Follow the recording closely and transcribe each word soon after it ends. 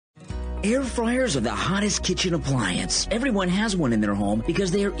Air fryers are the hottest kitchen appliance. Everyone has one in their home because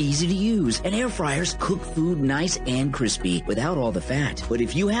they are easy to use, and air fryers cook food nice and crispy without all the fat. But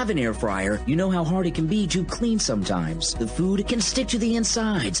if you have an air fryer, you know how hard it can be to clean sometimes. The food can stick to the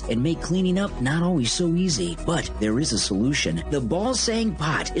insides and make cleaning up not always so easy. But there is a solution. The Ball Sang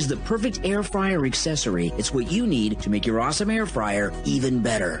Pot is the perfect air fryer accessory. It's what you need to make your awesome air fryer even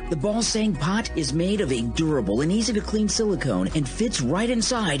better. The Ball Sang Pot is made of a durable and easy to clean silicone and fits right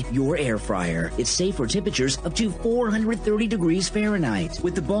inside your air fryer. It's safe for temperatures up to 430 degrees Fahrenheit.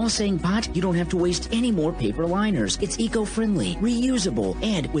 With the Ball Sang Pot, you don't have to waste any more paper liners. It's eco-friendly, reusable,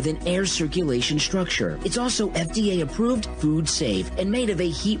 and with an air circulation structure. It's also FDA approved, food safe, and made of a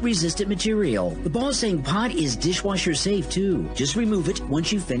heat-resistant material. The Ball Sang Pot is dishwasher safe too. Just remove it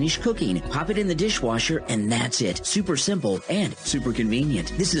once you finish cooking. Pop it in the dishwasher, and that's it. Super simple and super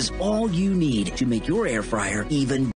convenient. This is all you need to make your air fryer even